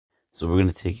So we're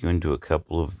going to take you into a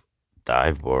couple of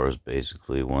dive bars,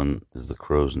 basically. One is the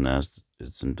Crow's Nest.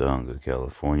 It's in Donga,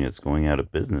 California. It's going out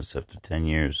of business after 10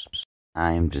 years.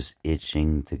 I am just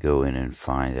itching to go in and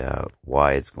find out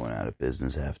why it's going out of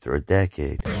business after a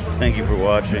decade. Thank you for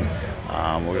watching.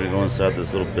 We're going to go inside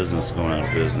this little business going out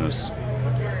of business.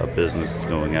 A business that's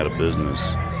going out of business.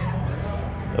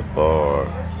 A bar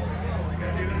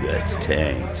that's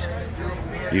tanked.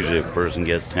 Usually a person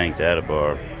gets tanked at a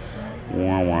bar.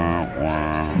 Wah, wah,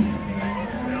 wah.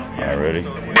 Alright, ready?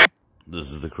 This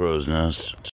is the Crow's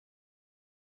Nest.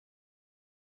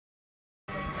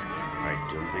 I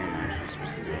don't think I'm actually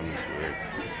supposed to go this way.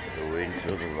 So wait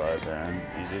until the live band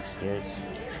music starts.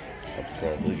 I'll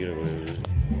probably get away with it.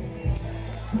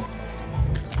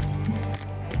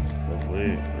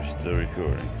 Hopefully, we're still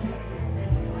recording.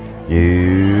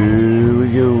 Here we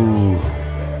go.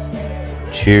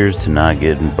 Cheers to not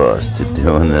getting busted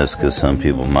doing this, because some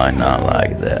people might not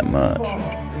like it that much.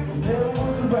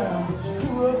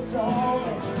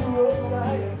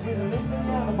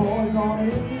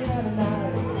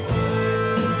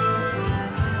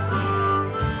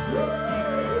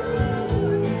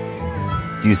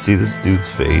 Do you see this dude's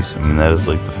face? I mean, that is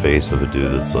like the face of a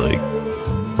dude that's like,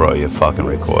 bro, you're fucking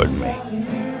recording me.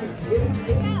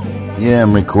 Yeah,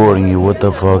 I'm recording you. What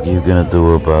the fuck are you gonna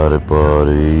do about it,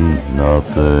 buddy?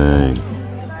 Nothing.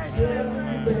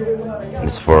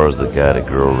 As far as the guy to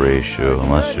girl ratio,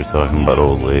 unless you're talking about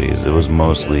old ladies, it was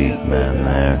mostly men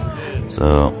there.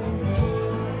 So,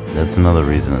 that's another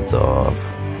reason it's off.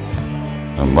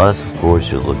 Unless, of course,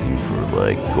 you're looking for,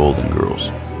 like, golden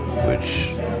girls. Which,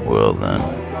 well then,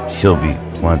 she'll be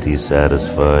plenty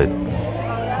satisfied.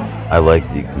 I like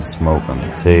that you can smoke on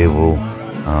the table.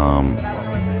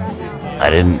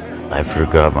 I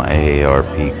forgot my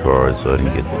AARP card, so I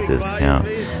didn't get the discount.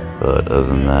 But other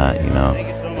than that, you know,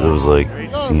 it was like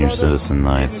senior citizen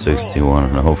night, 61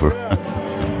 and over.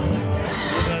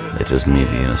 That's just me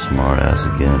being a smart ass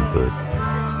again, but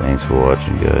thanks for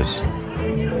watching, guys.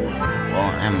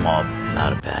 Well, I'm all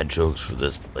out of bad jokes for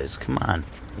this place. Come on,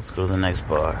 let's go to the next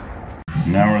bar.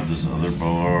 Now we're at this other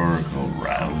bar called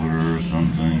Rattler or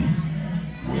something.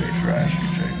 Way trashy,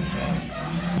 check this out.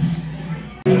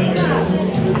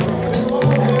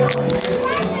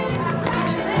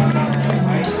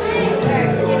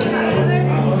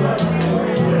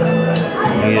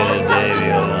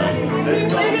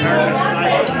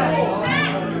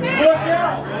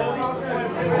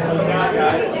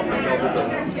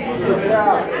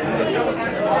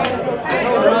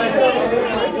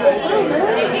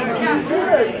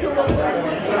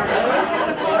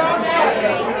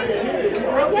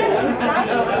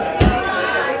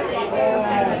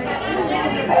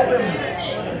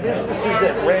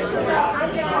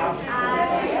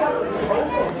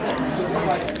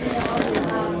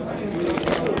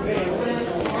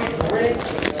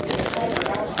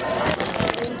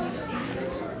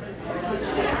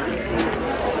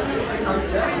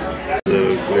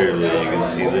 So clearly you can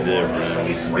see the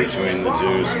difference between the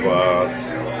two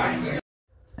spots.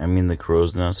 I mean, the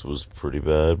Crow's Nest was pretty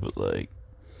bad, but like,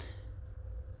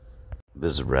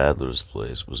 this Rattler's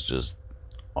place was just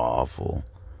awful.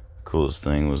 Coolest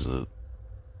thing was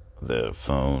the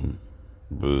phone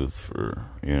booth for,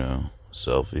 you know,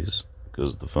 selfies,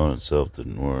 because the phone itself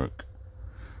didn't work.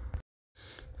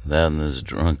 That and this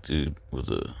drunk dude with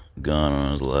a gun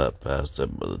on his lap passed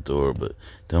up by the door, but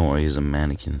don't worry, he's a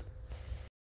mannequin.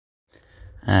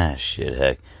 Ah, shit,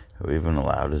 heck. Are we even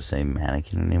allowed to say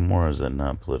mannequin anymore? Is that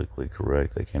not politically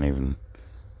correct? I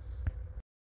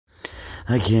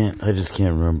just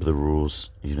can't remember the rules.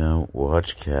 You know,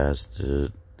 watch Cast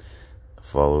It,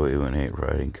 follow A18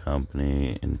 Writing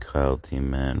Company, and Kyle T.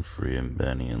 Manfrey and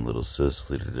Benny and Little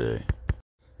Cicely today.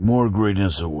 More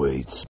greatness awaits.